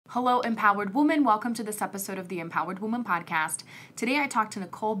Hello, Empowered Woman. Welcome to this episode of the Empowered Woman Podcast. Today I talked to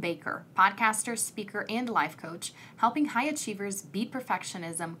Nicole Baker, podcaster, speaker, and life coach, helping high achievers beat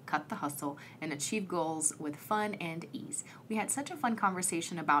perfectionism, cut the hustle, and achieve goals with fun and ease. We had such a fun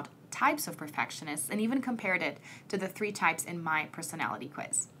conversation about types of perfectionists and even compared it to the 3 types in my personality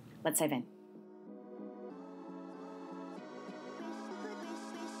quiz. Let's dive in.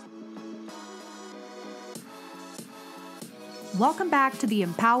 Welcome back to the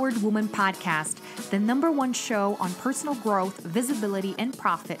Empowered Woman Podcast, the #1 show on personal growth, visibility, and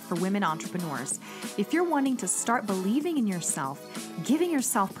profit for women entrepreneurs. If you're wanting to start believing in yourself, giving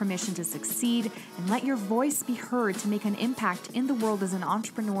yourself permission to succeed, and let your voice be heard to make an impact in the world as an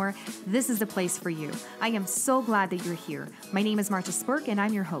entrepreneur, this is the place for you. I am so glad that you're here. My name is Marta Spurk, and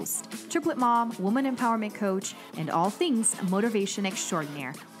I'm your host, triplet mom, woman empowerment coach, and all things motivation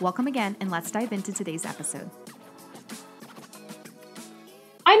extraordinaire. Welcome again, and let's dive into today's episode.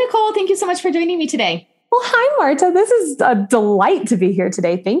 Hi, Nicole. Thank you so much for joining me today. Well, hi, Marta. This is a delight to be here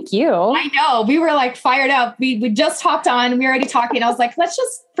today. Thank you. I know. We were like fired up. We just hopped on. We were already talking. I was like, let's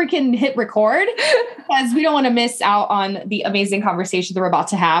just freaking hit record because we don't want to miss out on the amazing conversation that we're about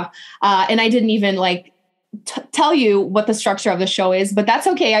to have. And I didn't even tell you what the structure of the show is, but that's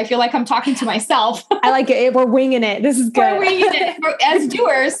okay. I feel like I'm talking to myself. I like it. We're winging it. This is good. We're winging it as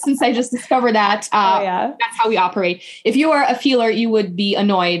doers, since I just discovered that. That's how we operate. If you were a feeler, you would be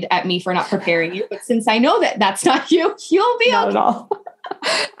annoyed at me for not preparing you. But since I know that that's not you, you'll be not okay. At all.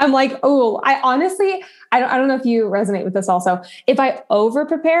 I'm like, I honestly, I don't know if you resonate with this also. If I over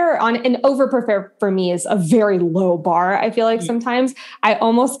prepare for me is a very low bar. I feel like sometimes I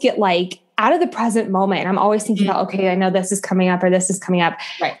almost get out of the present moment. And I'm always thinking about, okay, I know this is coming up or this is coming up.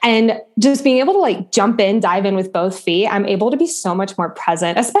 Right. And just being able to dive in with both feet, I'm able to be so much more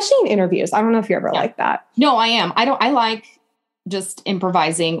present, especially in interviews. I don't know if you're ever like that. No, I am. I like just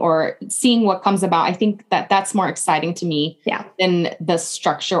improvising or seeing what comes about. I think that that's more exciting to me than the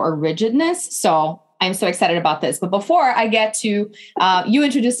structure or rigidness. So I'm so excited about this. But before I get to you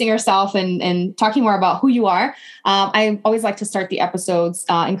introducing yourself and talking more about who you are, I always like to start the episodes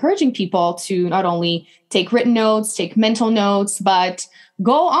encouraging people to not only take written notes, take mental notes, but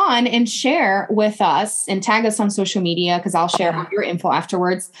go on and share with us and tag us on social media, because I'll share your info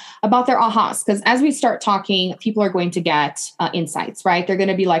afterwards about their ahas. Because as we start talking, people are going to get insights, right? They're going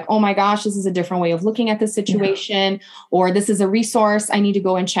to be like, oh my gosh, this is a different way of looking at the situation, or this is a resource I need to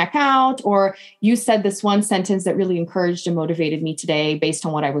go and check out, or you said this one sentence that really encouraged and motivated me today based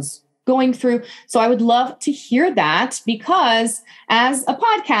on what I was going through. So I would love to hear that, because as a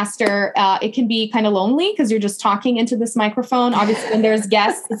podcaster, it can be kind of lonely because you're just talking into this microphone. Obviously, when there's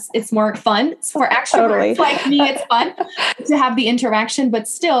guests, it's more fun. For extroverts like me, it's fun to have the interaction, but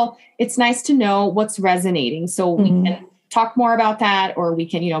still, it's nice to know what's resonating. So we can talk more about that, or we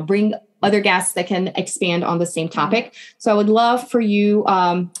can, bring other guests that can expand on the same topic. So I would love for you,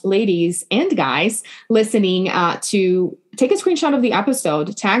 ladies and guys listening, to take a screenshot of the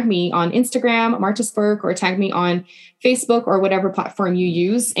episode, tag me on Instagram, Marta Spurk, or tag me on Facebook or whatever platform you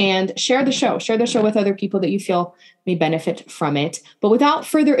use, and share the show. Share the show with other people that you feel may benefit from it. But without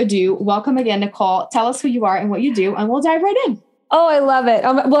further ado, welcome again, Nicole. Tell us who you are and what you do, and we'll dive right in. Oh, I love it.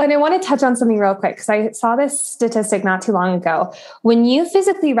 Well, and I want to touch on something real quick because I saw this statistic not too long ago. When you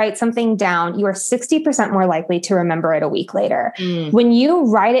physically write something down, you are 60% more likely to remember it a week later. When you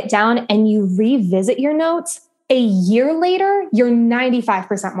write it down and you revisit your notes a year later, you're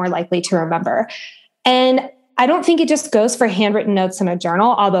 95% more likely to remember. And I don't think it just goes for handwritten notes in a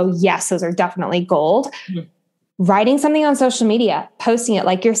journal, although yes, those are definitely gold. Writing something on social media, posting it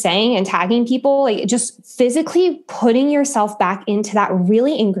like you're saying, and tagging people, just physically putting yourself back into that,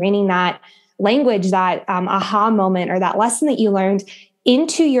 really ingraining that language, that aha moment or that lesson that you learned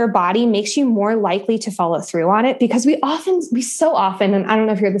into your body makes you more likely to follow through on it. Because we so often, and I don't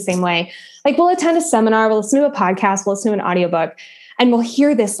know if you're the same way, we'll attend a seminar, we'll listen to a podcast, we'll listen to an audiobook, and we'll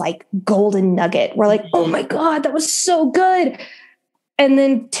hear this golden nugget. We're like, oh my God, that was so good. And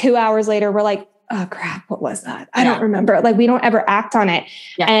then 2 hours later, we're like, oh crap, what was that? I don't remember. We don't ever act on it.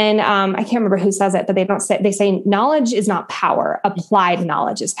 And I can't remember who says it, but they say knowledge is not power. Applied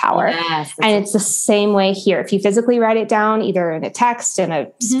knowledge is power. Yes, and it's the same way here. If you physically write it down, either in a text, in a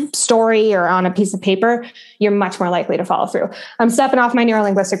story, or on a piece of paper, you're much more likely to follow through. I'm stepping off my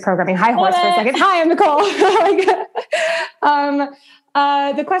neurolinguistic programming high horse for a second. Hi, I'm Nicole.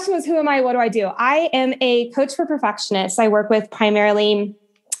 The question was, who am I? What do I do? I am a coach for perfectionists. I work with primarily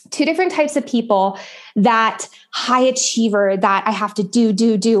two different types of people, that high achiever, that I have to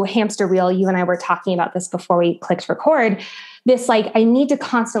do hamster wheel. You and I were talking about this before we clicked record. This, like, I need to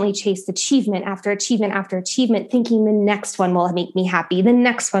constantly chase achievement after achievement after achievement, thinking the next one will make me happy. The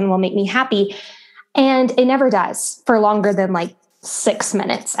next one will make me happy. And it never does for longer than like 6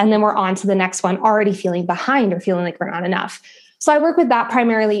 minutes. And then we're on to the next one, already feeling behind or feeling like we're not enough. So I work with that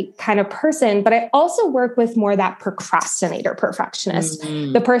primarily kind of person, but I also work with more that procrastinator perfectionist,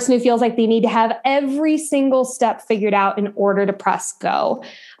 the person who feels like they need to have every single step figured out in order to press go.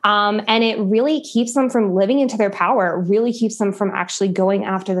 And it really keeps them from living into their power, really keeps them from actually going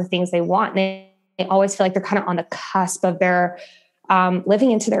after the things they want. And they always feel like they're kind of on the cusp of their living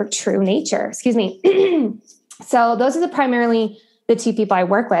into their true nature. Excuse me. So those are primarily the two people I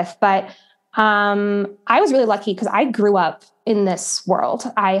work with. But I was really lucky because I grew up in this world.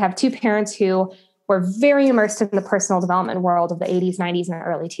 I have two parents who were very immersed in the personal development world of the 80s, 90s, and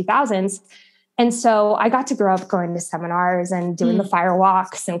early 2000s. And so I got to grow up going to seminars and doing the fire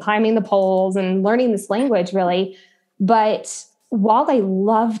walks and climbing the poles and learning this language, really. But while I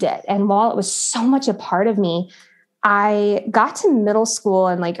loved it and while it was so much a part of me, I got to middle school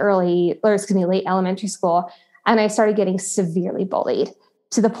and late elementary school, and I started getting severely bullied,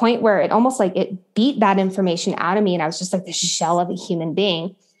 to the point where it almost like it beat that information out of me. And I was just like the shell of a human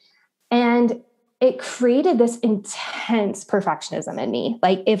being. And it created this intense perfectionism in me.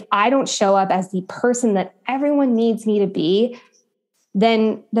 Like, if I don't show up as the person that everyone needs me to be,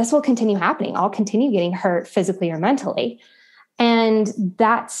 then this will continue happening. I'll continue getting hurt physically or mentally. And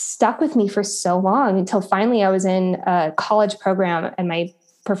that stuck with me for so long, until finally I was in a college program and my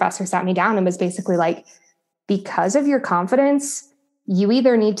professor sat me down and was basically like, because of your confidence, you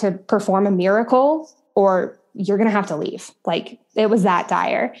either need to perform a miracle or you're going to have to leave. Like, it was that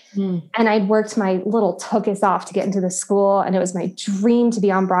dire. And I'd worked my little tuchus off to get into the school. And it was my dream to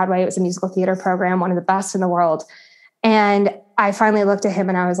be on Broadway. It was a musical theater program, one of the best in the world. And I finally looked at him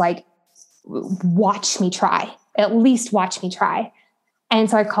and I was like, watch me try, at least watch me try. And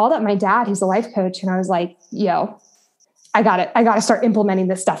so I called up my dad, who's a life coach. And I was like, yo, I got to start implementing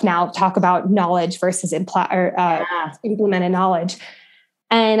this stuff now. Talk about knowledge versus implemented knowledge.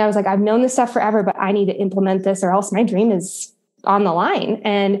 And I was like, I've known this stuff forever, but I need to implement this or else my dream is on the line.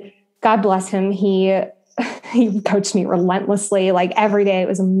 And God bless him. He coached me relentlessly, like every day. It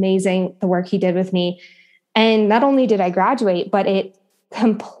was amazing, the work he did with me. And not only did I graduate, but it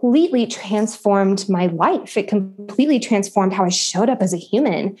completely transformed my life. It completely transformed how I showed up as a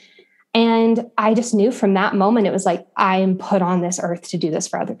human. And I just knew from that moment, it was like, I am put on this earth to do this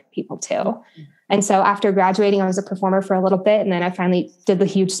for other people too. And so after graduating, I was a performer for a little bit. And then I finally did the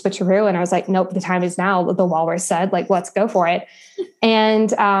huge switcheroo. And I was like, nope, the time is now. The walrus said, like, let's go for it.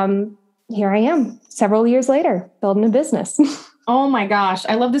 And here I am several years later, building a business. Oh my gosh.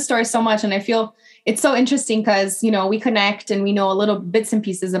 I love this story so much. And I feel it's so interesting because, we connect and we know a little bits and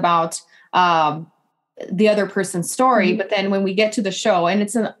pieces about the other person's story. But then when we get to the show, and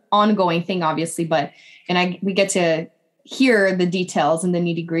it's an ongoing thing, obviously, we get to hear the details and the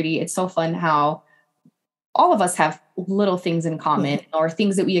nitty gritty. It's so fun how all of us have little things in common or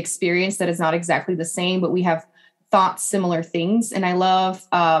things that we experience that is not exactly the same, but we have thought similar things. And I love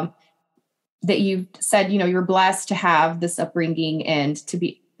that you said, you're blessed to have this upbringing and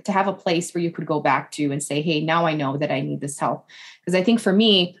to have a place where you could go back to and say, hey, now I know that I need this help. Because I think for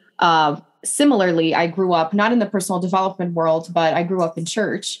me, similarly, I grew up not in the personal development world, but I grew up in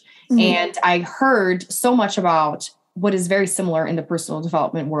church. And I heard so much about what is very similar in the personal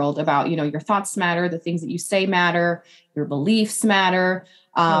development world about, your thoughts matter, the things that you say matter, your beliefs matter.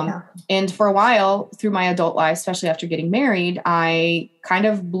 And for a while through my adult life, especially after getting married, I kind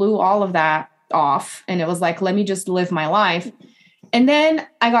of blew all of that off. And it was like, let me just live my life. And then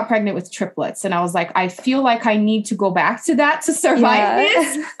I got pregnant with triplets. And I was like, I feel like I need to go back to that to survive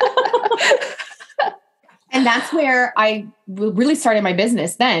this. And that's where I really started my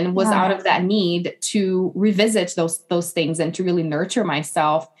business then, was out of that need to revisit those things and to really nurture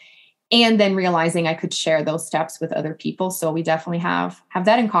myself. And then realizing I could share those steps with other people. So we definitely have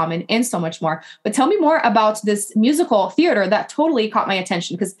that in common and so much more. But tell me more about this musical theater that totally caught my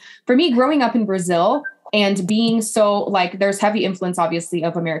attention. Because for me, growing up in Brazil and being so like, there's heavy influence, obviously,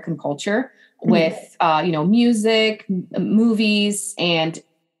 of American culture with, music, movies, and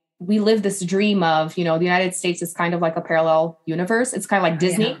we live this dream of, the United States is kind of like a parallel universe. It's kind of like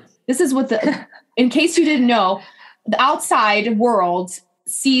Disney. This is what in case you didn't know, the outside world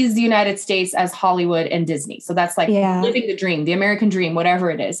sees the United States as Hollywood and Disney. So that's like living the dream, the American dream, whatever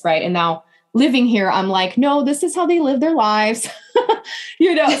it is. Right. And now living here, I'm like, no, this is how they live their lives. So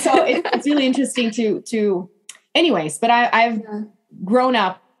it's really interesting to anyways, but I've grown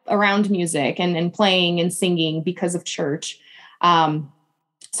up around music and playing and singing because of church.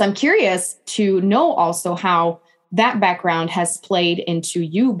 So I'm curious to know also how that background has played into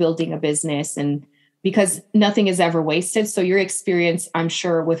you building a business, and because nothing is ever wasted. So your experience, I'm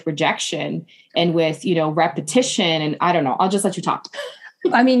sure, with rejection and with, repetition, and I don't know, I'll just let you talk.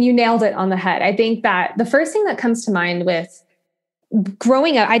 I mean, you nailed it on the head. I think that the first thing that comes to mind with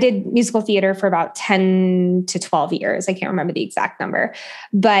growing up, I did musical theater for about 10 to 12 years. I can't remember the exact number,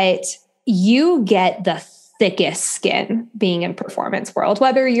 but you get the thickest skin being in performance world,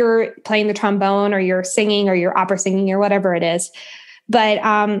 whether you're playing the trombone or you're singing or you're opera singing or whatever it is. But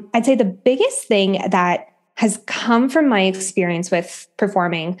I'd say the biggest thing that has come from my experience with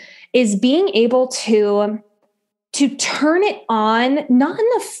performing is being able to turn it on, not in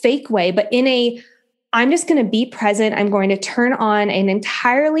a fake way, but in a, I'm just going to be present. I'm going to turn on an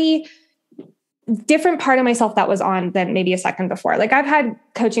entirely different part of myself that was on than maybe a second before. Like I've had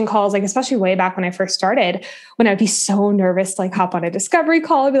coaching calls, like especially way back when I first started, when I'd be so nervous to like hop on a discovery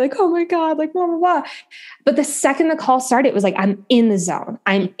call and be like, oh my God, like blah, blah, blah. But the second the call started, it was like, I'm in the zone.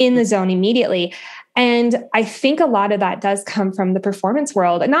 I'm in the zone immediately. And I think a lot of that does come from the performance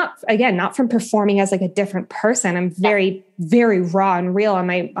world, and not from performing as like a different person. I'm very, very raw and real on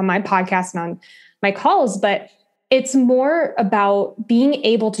my podcast and on my calls, but it's more about being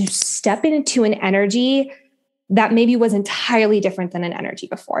able to step into an energy that maybe was entirely different than an energy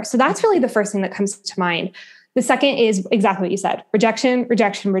before. So that's really the first thing that comes to mind. The second is exactly what you said: rejection,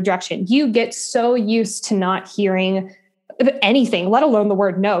 rejection, rejection. You get so used to not hearing anything, let alone the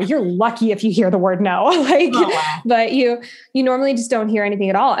word no. You're lucky if you hear the word no, but you normally just don't hear anything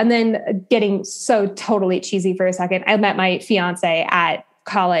at all. And then getting so totally cheesy for a second, I met my fiance at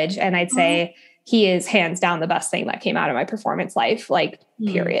college, and I'd say he is hands down the best thing that came out of my performance life, like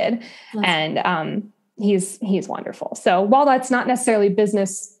period. And he's wonderful. So while that's not necessarily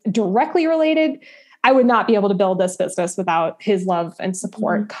business directly related, I would not be able to build this business without his love and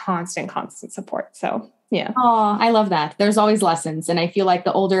support, constant support. So yeah. Oh, I love that. There's always lessons. And I feel like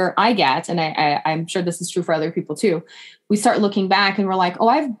the older I get, and I'm sure this is true for other people too, we start looking back and we're like, oh,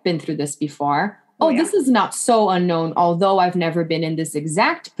 I've been through this before. This is not so unknown. Although I've never been in this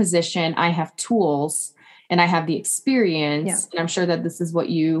exact position, I have tools and I have the experience. Yeah. And I'm sure that this is what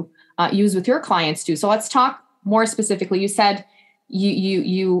you use with your clients too. So let's talk more specifically. You said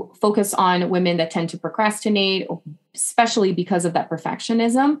you focus on women that tend to procrastinate, especially because of that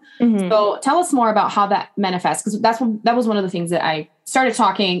perfectionism. So tell us more about how that manifests, because that was one of the things that I started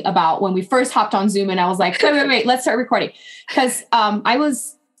talking about when we first hopped on Zoom, and I was like, wait, let's start recording. Because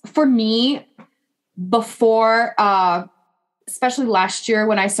for me, before, especially last year,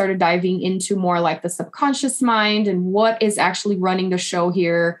 when I started diving into more like the subconscious mind and what is actually running the show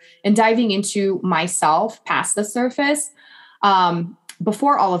here, and diving into myself past the surface.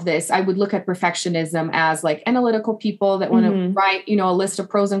 Before all of this, I would look at perfectionism as like analytical people that want to write, a list of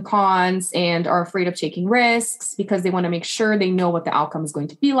pros and cons and are afraid of taking risks because they want to make sure they know what the outcome is going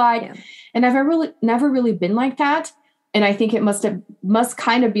to be like. Yeah. And I've never really been like that. And I think it must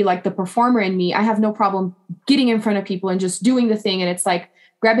kind of be like the performer in me. I have no problem getting in front of people and just doing the thing. And it's like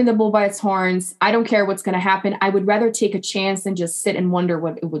grabbing the bull by its horns. I don't care what's going to happen. I would rather take a chance than just sit and wonder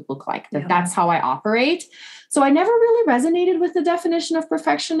what it would look like. That's how I operate. So I never really resonated with the definition of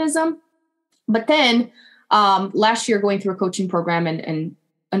perfectionism. But then last year, going through a coaching program and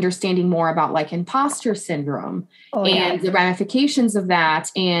understanding more about like imposter syndrome the ramifications of that,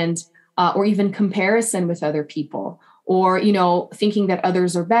 and or even comparison with other people, or, thinking that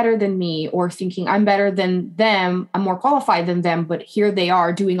others are better than me, or thinking I'm better than them, I'm more qualified than them, but here they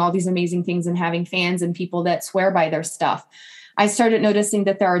are doing all these amazing things and having fans and people that swear by their stuff. I started noticing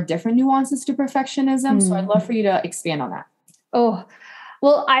that there are different nuances to perfectionism. So I'd love for you to expand on that. Oh,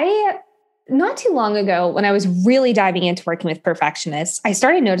 well, not too long ago, when I was really diving into working with perfectionists, I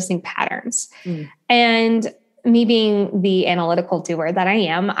started noticing patterns. And me being the analytical doer that I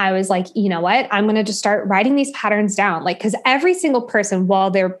am, I was like, you know what? I'm going to just start writing these patterns down. Like, because every single person, while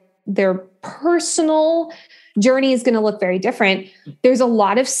their personal journey is going to look very different, there's a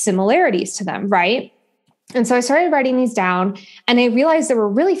lot of similarities to them, right? And so I started writing these down, and I realized there were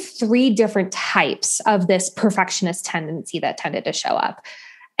really 3 different types of this perfectionist tendency that tended to show up.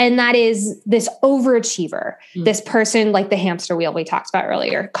 And that is this overachiever, this person like the hamster wheel we talked about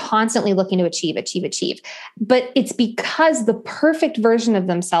earlier, constantly looking to achieve. But it's because the perfect version of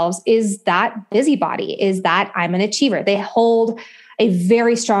themselves is that busybody, is that I'm an achiever. They hold a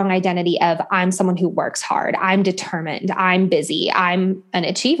very strong identity of I'm someone who works hard, I'm determined, I'm busy, I'm an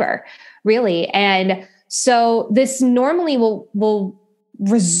achiever, really. And so this normally will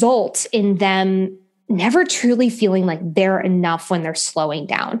result in them never truly feeling like they're enough when they're slowing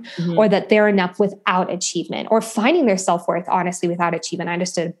down, or that they're enough without achievement, or finding their self-worth, honestly, without achievement. I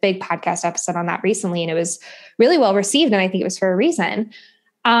just did a big podcast episode on that recently, and it was really well received. And I think it was for a reason.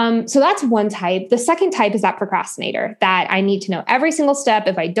 So that's one type. The second type is that procrastinator, that I need to know every single step.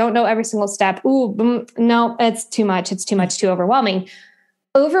 If I don't know every single step, no, it's too much. It's too much, too overwhelming.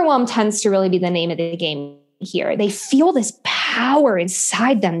 Overwhelm tends to really be the name of the game here. They feel this power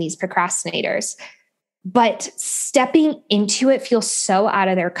inside them, these procrastinators. But stepping into it feels so out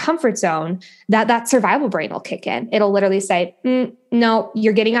of their comfort zone that survival brain will kick in. It'll literally say, no,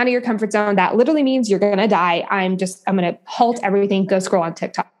 you're getting out of your comfort zone. That literally means you're going to die. I'm going to halt everything, go scroll on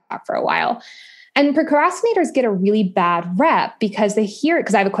TikTok for a while. And procrastinators get a really bad rep because they hear it,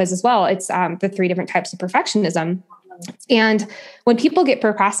 because I have a quiz as well. It's the 3 different types of perfectionism. And when people get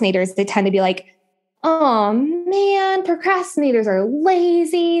procrastinators, they tend to be like, oh man, procrastinators are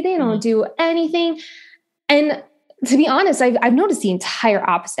lazy. They don't do anything. And to be honest, I've noticed the entire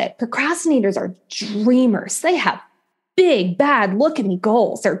opposite. Procrastinators are dreamers. They have big, bad, look at me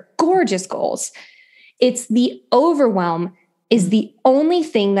goals. They're gorgeous goals. It's the overwhelm is the only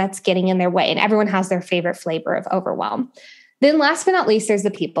thing that's getting in their way. And everyone has their favorite flavor of overwhelm. Then last but not least, there's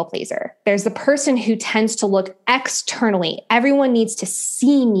the people pleaser. There's the person who tends to look externally. Everyone needs to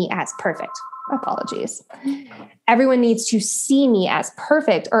see me as perfect. Apologies. Everyone needs to see me as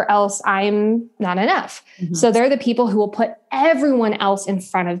perfect or else I'm not enough. So they're the people who will put everyone else in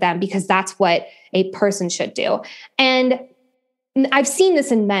front of them because that's what a person should do. And I've seen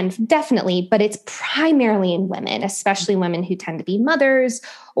this in men, definitely, but it's primarily in women, especially women who tend to be mothers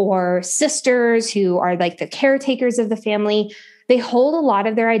or sisters who are like the caretakers of the family. They hold a lot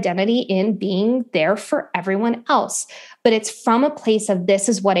of their identity in being there for everyone else, but it's from a place of this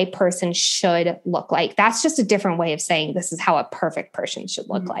is what a person should look like. That's just a different way of saying this is how a perfect person should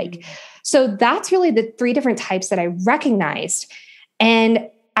look like. So that's really the 3 different types that I recognized. And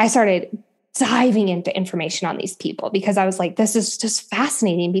I started diving into information on these people because I was like, this is just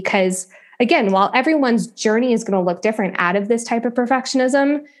fascinating because again, while everyone's journey is going to look different out of this type of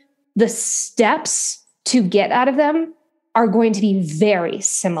perfectionism, the steps to get out of them are going to be very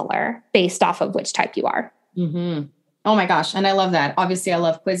similar based off of which type you are. Oh my gosh. And I love that. Obviously I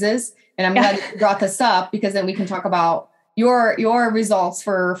love quizzes and I'm glad you brought this up because then we can talk about your results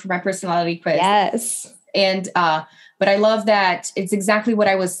for my personality quiz. Yes. And, but I love that it's exactly what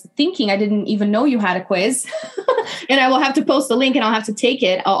I was thinking. I didn't even know you had a quiz and I will have to post the link and I'll have to take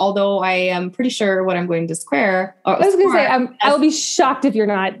it. Although I am pretty sure what I'm going to square. I was going to say, I will be shocked if you're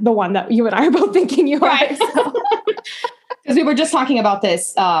not the one that you and I are both thinking you are. So. Because we were just talking about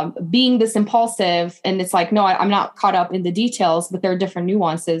this, being this impulsive and it's like, no, I'm not caught up in the details, but there are different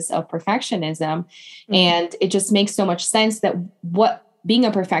nuances of perfectionism. And it just makes so much sense that what being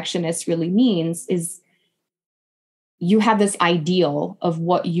a perfectionist really means is you have this ideal of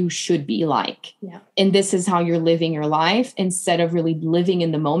what you should be like. And this is how you're living your life instead of really living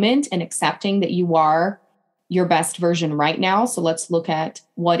in the moment and accepting that you are your best version right now. So let's look at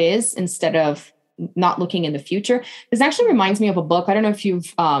what is instead of not looking in the future. This actually reminds me of a book. I don't know if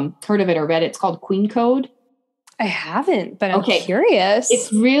you've heard of it or read it. It's called Queen Code. I haven't, but I'm curious.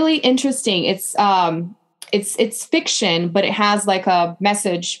 It's really interesting. It's fiction, but it has like a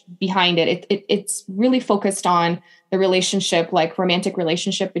message behind it. It's really focused on the relationship, like romantic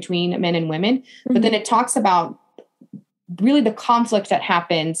relationship between men and women. But then it talks about really the conflict that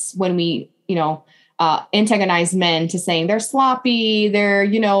happens when we, antagonize men to saying they're sloppy,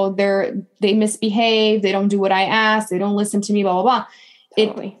 they misbehave, they don't do what I ask, they don't listen to me, blah, blah, blah.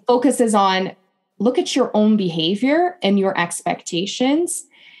 Totally. It focuses on look at your own behavior and your expectations.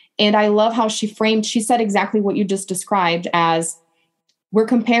 And I love how she said exactly what you just described as we're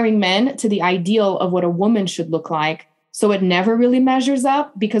comparing men to the ideal of what a woman should look like. So it never really measures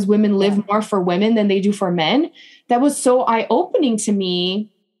up because women live more for women than they do for men. That was so eye-opening to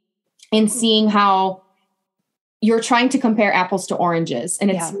me in seeing how you're trying to compare apples to oranges and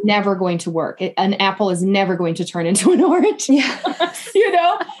it's never going to work. An apple is never going to turn into an orange,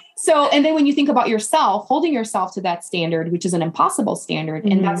 So, and then when you think about yourself, holding yourself to that standard, which is an impossible standard.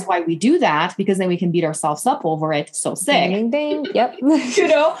 And that's why we do that because then we can beat ourselves up over it. So sick. Ding, ding. Yep.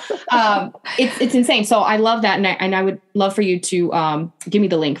 It's insane. So I love that. And I would love for you to give me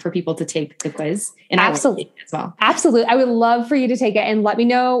the link for people to take the quiz. And absolutely. As well. Absolutely. I would love for you to take it and let me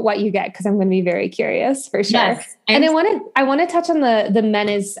know what you get because I'm going to be very curious for sure. Yes. And I want to touch on the men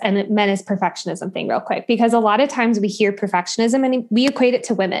is perfectionism thing real quick, because a lot of times we hear perfectionism and we equate it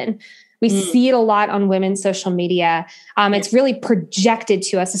to women. We see it a lot on women's social media. It's really projected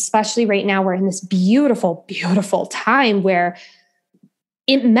to us, especially right now. We're in this beautiful, beautiful time where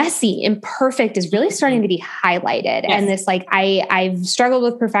messy, imperfect is really starting to be highlighted. Yes. And this, like, I've struggled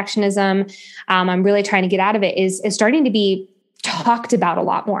with perfectionism. I'm really trying to get out of it is starting to be talked about a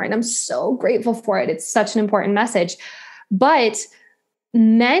lot more. And I'm so grateful for it. It's such an important message, but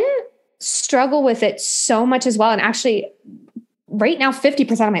men struggle with it so much as well. And actually right now,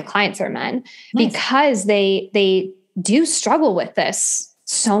 50% of my clients are men. Nice. Because they do struggle with this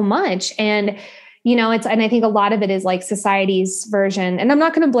so much. And and I think a lot of it is like society's version, and I'm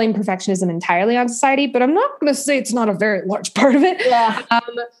not going to blame perfectionism entirely on society, but I'm not going to say it's not a very large part of it. Yeah.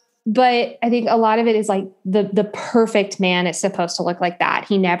 But I think a lot of it is like the perfect man is supposed to look like that.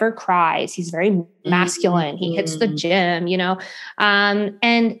 He never cries. He's very masculine. He hits the gym,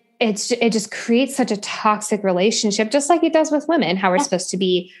 and it just creates such a toxic relationship, just like it does with women, how we're supposed to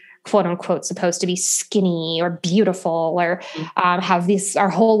be, quote unquote, supposed to be skinny or beautiful or have our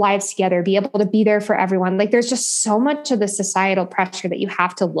whole lives together, be able to be there for everyone. Like there's just so much of the societal pressure that you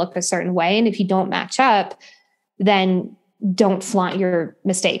have to look a certain way. And if you don't match up, then don't flaunt your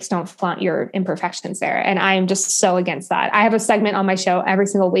mistakes, don't flaunt your imperfections there. And I'm just so against that. I have a segment on my show every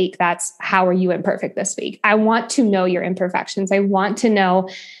single week. That's how are you imperfect this week? I want to know your imperfections. I want to know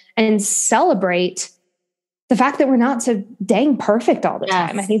and celebrate the fact that we're not so dang perfect all the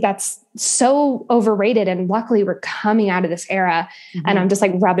time. I think that's so overrated. And luckily we're coming out of this era and I'm just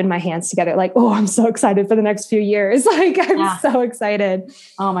like rubbing my hands together. Like, oh, I'm so excited for the next few years. Like I'm so excited.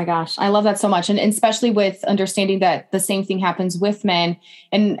 Oh my gosh. I love that so much. And especially with understanding that the same thing happens with men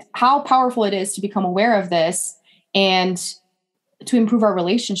and how powerful it is to become aware of this and to improve our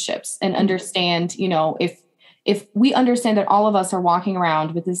relationships and understand, if we understand that all of us are walking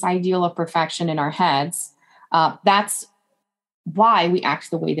around with this ideal of perfection in our heads, that's why we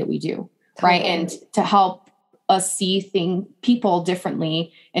act the way that we do, right? And to help us see people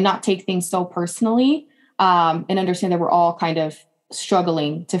differently and not take things so personally, and understand that we're all kind of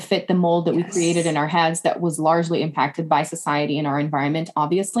struggling to fit the mold that we created in our heads that was largely impacted by society and our environment,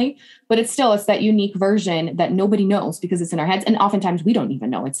 obviously. But it's that unique version that nobody knows because it's in our heads. And oftentimes we don't even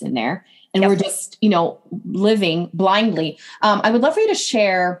know it's in there. And we're just, living blindly. I would love for you to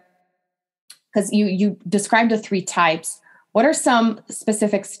share, because you described the 3 types. What are some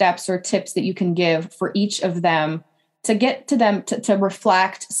specific steps or tips that you can give for each of them to get to them to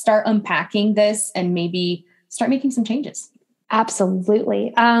reflect, start unpacking this, and maybe start making some changes?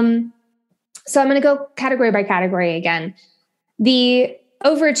 Absolutely. So I'm going to go category by category again. The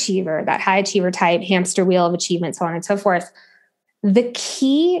overachiever, that high achiever type, hamster wheel of achievement, so on and so forth. The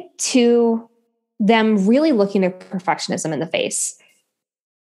key to them really looking at perfectionism in the face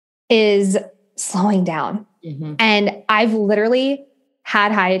is slowing down. And I've literally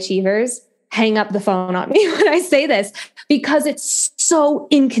had high achievers hang up the phone on me when I say this because it's so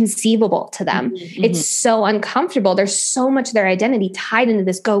inconceivable to them. It's so uncomfortable. There's so much of their identity tied into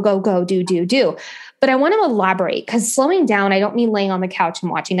this go, go, go, do, do, do. But I want to elaborate because slowing down, I don't mean laying on the couch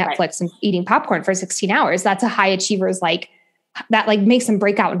and watching Netflix and eating popcorn for 16 hours. That's a high achiever's that makes them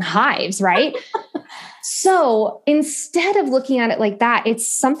break out in hives, right? So instead of looking at it like that, it's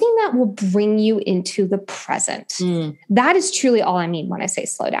something that will bring you into the present. That is truly all I mean when I say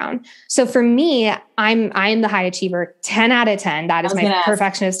slow down. So for me, I'm the high achiever, 10 out of 10. That is my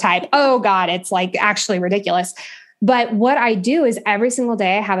perfectionist type. Oh God, it's actually ridiculous. But what I do is every single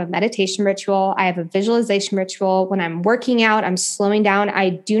day I have a meditation ritual. I have a visualization ritual. When I'm working out, I'm slowing down. I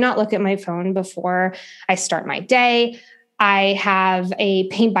do not look at my phone before I start my day. I have a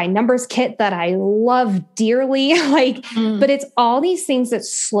paint by numbers kit that I love dearly, but it's all these things that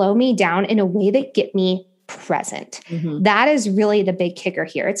slow me down in a way that get me present. That is really the big kicker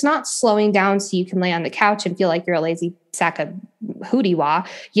here. It's not slowing down so you can lay on the couch and feel like you're a lazy sack of hootie-wah.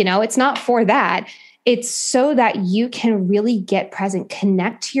 It's not for that. It's so that you can really get present,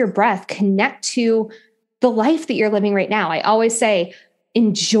 connect to your breath, connect to the life that you're living right now. I always say,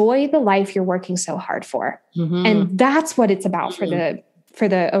 enjoy the life you're working so hard for. And that's what it's about for the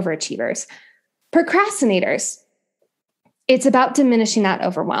overachievers. Procrastinators, it's about diminishing that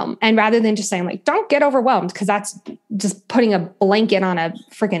overwhelm. And rather than just saying don't get overwhelmed, because that's just putting a blanket on a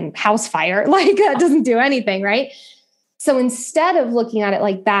freaking house fire. That doesn't do anything, right? So instead of looking at it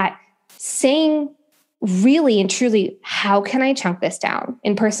like that, saying really and truly, how can I chunk this down?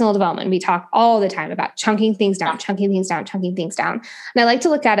 In personal development, we talk all the time about chunking things down, chunking things down, chunking things down. And I like to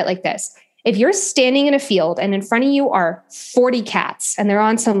look at it like this. If you're standing in a field and in front of you are 40 cats and they're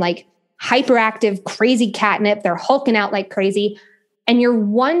on some hyperactive, crazy catnip, they're hulking out like crazy, and your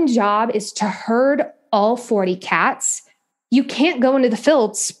one job is to herd all 40 cats, you can't go into the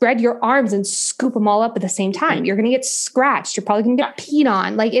field, spread your arms and scoop them all up at the same time. You're going to get scratched. You're probably going to get peed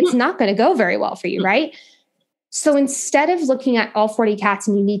on. It's not going to go very well for you, right? So instead of looking at all 40 cats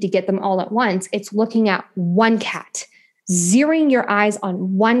and you need to get them all at once, it's looking at one cat, zeroing your eyes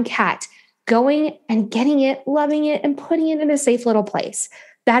on one cat, going and getting it, loving it, and putting it in a safe little place.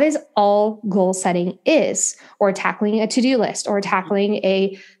 That is all goal setting is, or tackling a to-do list, or tackling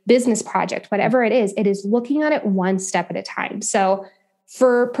a business project, whatever it is looking at it one step at a time. So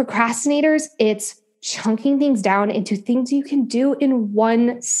for procrastinators, it's chunking things down into things you can do in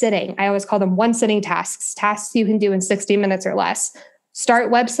one sitting. I always call them one sitting tasks you can do in 60 minutes or less.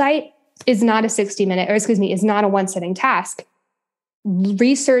 Start website is not a 60-minute, is not a one sitting task.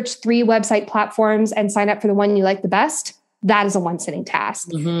 Research 3 website platforms and sign up for the one you like the best. That is a one sitting task.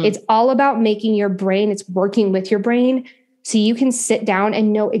 Mm-hmm. It's all about making your brain, it's working with your brain so you can sit down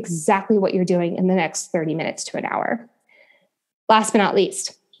and know exactly what you're doing in the next 30 minutes to an hour. Last but not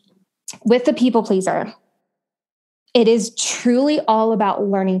least, with the people pleaser, it is truly all about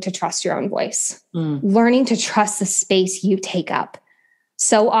learning to trust your own voice, learning to trust the space you take up.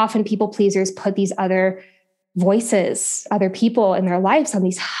 So often people pleasers put these other voices, other people in their lives on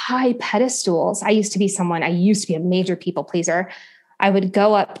these high pedestals. I used to be a major people pleaser. I would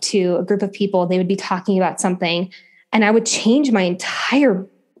go up to a group of people, they would be talking about something, and I would change my entire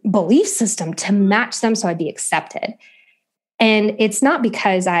belief system to match them so I'd be accepted. And it's not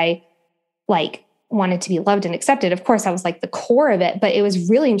because I wanted to be loved and accepted. Of course, I was the core of it, but it was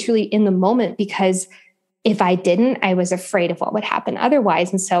really and truly in the moment because if I didn't, I was afraid of what would happen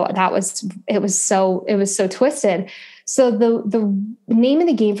otherwise. And so it was so twisted. So the name of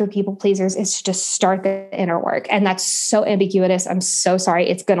the game for people pleasers is to just start the inner work. And that's so ambiguous. I'm so sorry.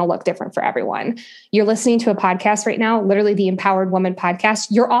 It's going to look different for everyone. You're listening to a podcast right now, literally the Empowered Woman podcast.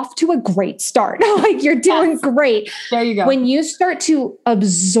 You're off to a great start. You're doing great. There you go. When you start to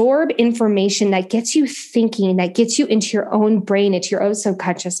absorb information that gets you thinking, that gets you into your own brain, into your own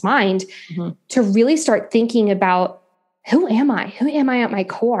subconscious mind, to really start thinking about who am I? Who am I at my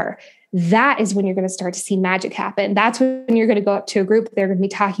core? That is when you're going to start to see magic happen. That's when you're going to go up to a group, they're going to be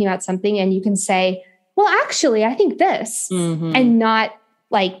talking about something and you can say, well, actually, I think this, and not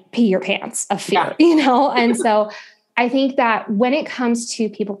pee your pants of fear, And so I think that when it comes to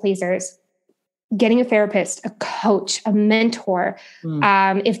people pleasers, getting a therapist, a coach, a mentor,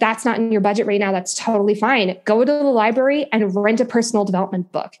 if that's not in your budget right now, that's totally fine. Go to the library and rent a personal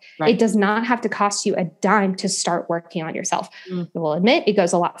development book. Right. It does not have to cost you a dime to start working on yourself. I will admit it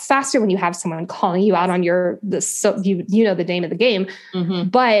goes a lot faster when you have someone calling you out on you know the name of the game,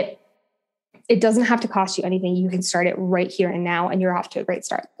 but it doesn't have to cost you anything. You can start it right here and now, and you're off to a great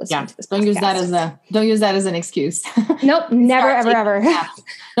start. Listening to this don't use that as an excuse. Nope, never, ever.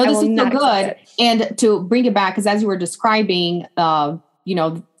 No, this is so good. And to bring it back, because as you were describing, the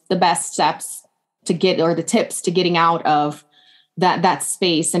best steps to get, or the tips to getting out of that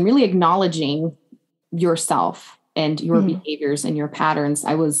space, and really acknowledging yourself and your behaviors and your patterns.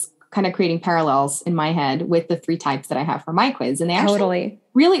 I was kind of creating parallels in my head with the 3 types that I have for my quiz, and they actually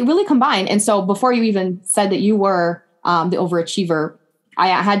really, really combine. And so before you even said that you were the overachiever, I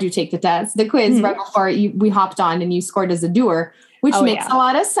had you take the quiz right before we hopped on, and you scored as a doer, which makes a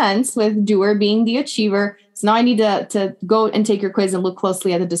lot of sense with doer being the achiever. So now I need to go and take your quiz and look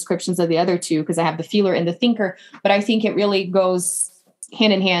closely at the descriptions of the other 2, because I have the feeler and the thinker. But I think it really goes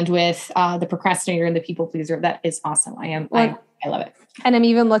hand in hand with the procrastinator and the people pleaser. That is awesome. I love it. And I'm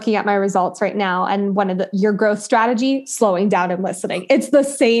even looking at my results right now. And one of your growth strategy, slowing down and listening. It's the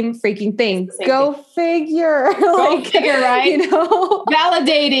same freaking thing. Go figure. Go figure, right?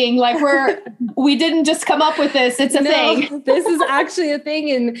 Validating. We didn't just come up with this. It's a thing. This is actually a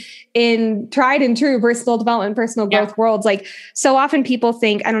thing in tried and true personal development, personal growth worlds. So often people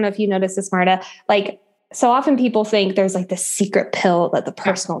think, I don't know if you noticed this, Marta, so often people think there's this secret pill that the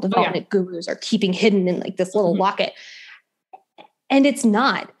personal development gurus are keeping hidden in this little locket. And it's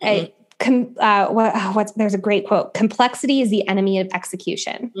not. There's a great quote. Complexity is the enemy of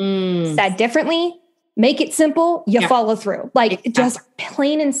execution. Said differently, make it simple, you follow through. Just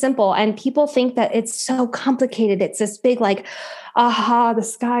plain and simple. And people think that it's so complicated. It's this big the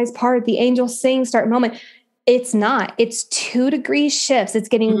skies part, the angels sing, start moment. It's not. It's 2-degree shifts. It's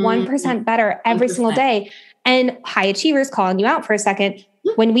getting 1% better every single day. And high achievers, calling you out for a second,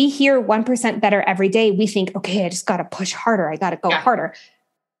 when we hear 1% better every day, we think, okay, I just got to push harder. I got to go harder.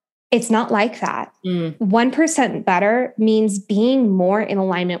 It's not like that. 1% better means being more in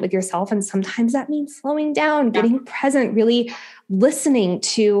alignment with yourself. And sometimes that means slowing down, getting present, really listening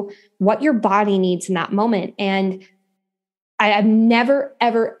to what your body needs in that moment. And I have never,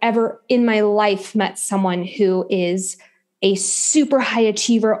 ever, ever in my life met someone who is a super high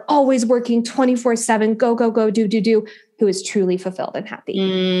achiever, always working 24/7, go, go, go, do, who is truly fulfilled and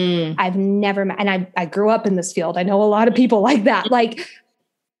happy. I've never met, and I grew up in this field. I know a lot of people like that. Like,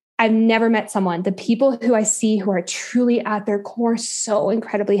 I've never met someone. The people who I see who are truly at their core so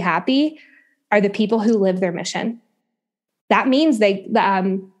incredibly happy are the people who live their mission. That means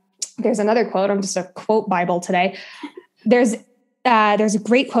there's another quote. I'm just a quote Bible today. There's a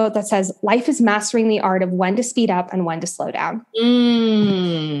great quote that says, life is mastering the art of when to speed up and when to slow down.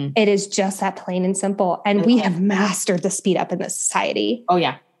 It is just that plain and simple. And we have mastered the speed up in this society. Oh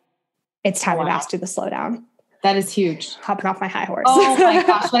yeah. It's time to master the slow down. That is huge. Hopping off my high horse. Oh my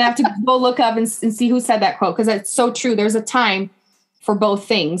gosh. I'm going to have to go look up and see who said that quote. Cause it's so true. There's a time for both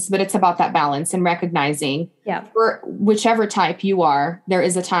things, but it's about that balance and recognizing for whichever type you are, there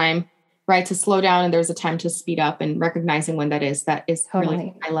is a time, right, to slow down, and there's a time to speed up, and recognizing when that is totally.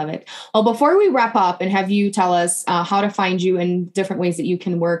 Really, I love it. Well, before we wrap up and have you tell us how to find you and different ways that you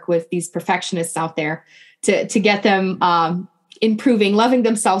can work with these perfectionists out there to get them improving, loving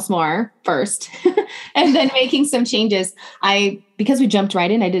themselves more first, and then making some changes. Because we jumped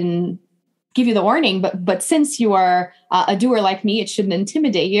right in, I didn't give you the warning, but since you are a doer like me, it shouldn't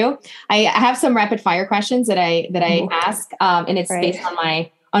intimidate you. I have some rapid fire questions that I ask, and it's based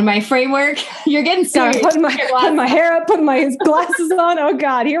on my framework. You're getting serious. Putting my hair up, putting my glasses on. Oh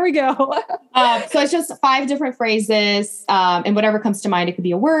God, here we go. So it's just 5 different phrases, and whatever comes to mind. It could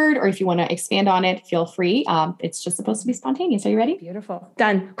be a word, or if you want to expand on it, feel free. It's just supposed to be spontaneous. Are you ready? Beautiful.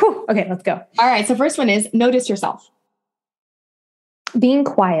 Done. Whew. Okay, let's go. All right. So first one is notice yourself. Being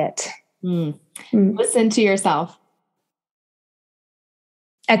quiet. Listen to yourself.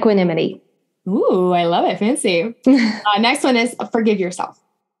 Equanimity. Ooh, I love it. Fancy. Next one is forgive yourself.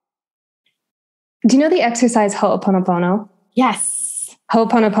 Do you know the exercise Ho'oponopono? Yes.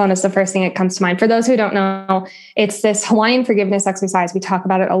 Ho'oponopono is the first thing that comes to mind. For those who don't know, it's this Hawaiian forgiveness exercise. We talk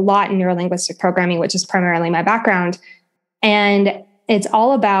about it a lot in neurolinguistic programming, which is primarily my background. And it's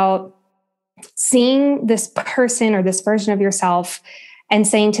all about seeing this person or this version of yourself and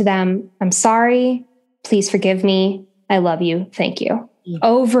saying to them, I'm sorry, please forgive me, I love you, thank you.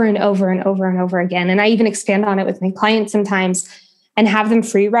 Over and over and over and over again. And I even expand on it with my clients sometimes and have them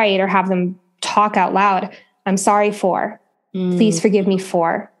free write or have them talk out loud. I'm sorry for, please forgive me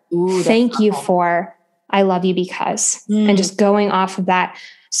for, thank you for, I love you because, and just going off of that.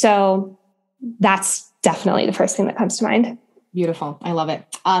 So that's definitely the first thing that comes to mind. Beautiful. I love it.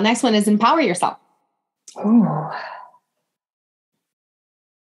 Next one is empower yourself. Ooh.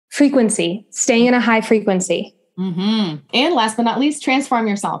 Frequency, staying in a high frequency. And last but not least, transform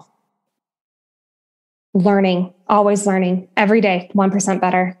yourself. Learning, always learning, every day, 1%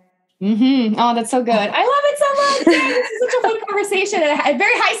 better. Oh, that's so good. I love it so much. This is such a fun conversation at a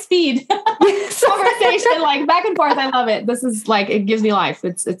very high speed conversation, like back and forth. I love it. This is like, it gives me life.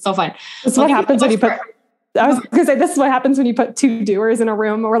 It's so fun. This is what happens when you put, I was going to say, this is what happens when you put 2 doers in a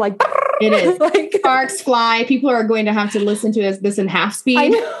room. We're like, it is like sparks fly. People are going to have to listen to this in half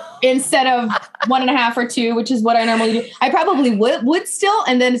speed instead of 1.5 or 2, which is what I normally do. I probably would still,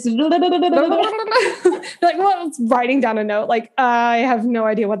 and then it's like, well, it's writing down a note. Like, I have no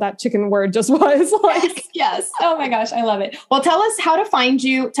idea what that chicken word just was. Like, yes. Oh my gosh, I love it. Well, tell us how to find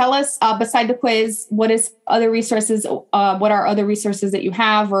you. Tell us beside the quiz, what is other resources? What are other resources that you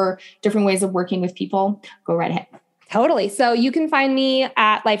have, or different ways of working with people? Go right ahead. Totally. So you can find me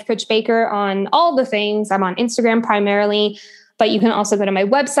at Life Coach Baker on all the things. I'm on Instagram primarily, but you can also go to my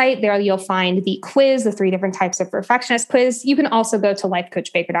website. There you'll find the quiz, the 3 different types of perfectionist quiz. You can also go to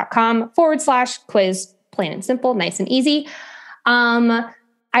lifecoachbaker.com/quiz, plain and simple, nice and easy. I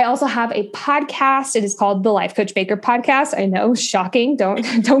also have a podcast. It is called the Life Coach Baker Podcast. I know, shocking.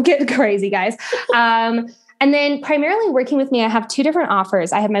 Don't get crazy, guys. And then primarily working with me, I have 2 different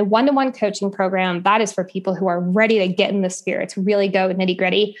offers. I have my one-to-one coaching program. That is for people who are ready to get in the spirits, really go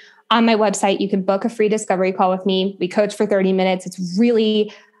nitty-gritty. On my website, you can book a free discovery call with me. We coach for 30 minutes. It's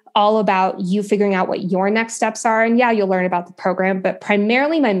really all about you figuring out what your next steps are. And yeah, you'll learn about the program, but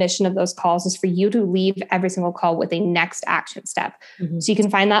primarily my mission of those calls is for you to leave every single call with a next action step. So you can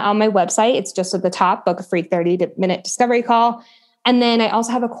find that on my website. It's just at the top, book a free 30-minute discovery call. And then I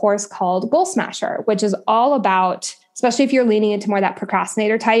also have a course called Goal Smasher, which is all about, especially if you're leaning into more that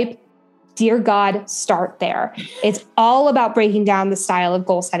procrastinator type, dear God, start there. It's all about breaking down the style of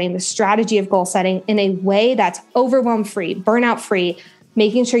goal setting, the strategy of goal setting in a way that's overwhelm free, burnout free,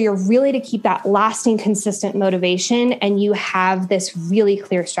 making sure you're really to keep that lasting, consistent motivation. And you have this really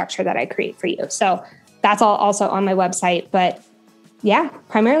clear structure that I create for you. So that's all also on my website. But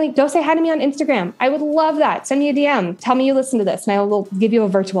primarily go say hi to me on Instagram. I would love that. Send me a DM. Tell me you listen to this and I will give you a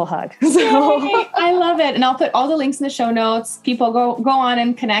virtual hug. So Yay, I love it. And I'll put all the links in the show notes. People go on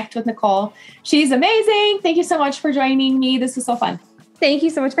and connect with Nicole. She's amazing. Thank you so much for joining me. This was so fun. Thank you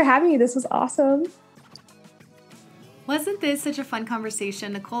so much for having me. This was awesome. Wasn't this such a fun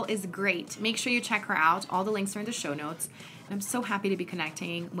conversation? Nicole is great. Make sure you check her out. All the links are in the show notes. And I'm so happy to be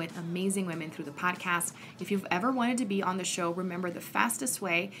connecting with amazing women through the podcast. If you've ever wanted to be on the show, remember the fastest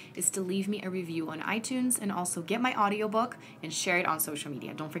way is to leave me a review on iTunes and also get my audiobook and share it on social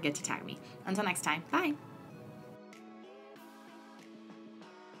media. Don't forget to tag me. Until next time, bye.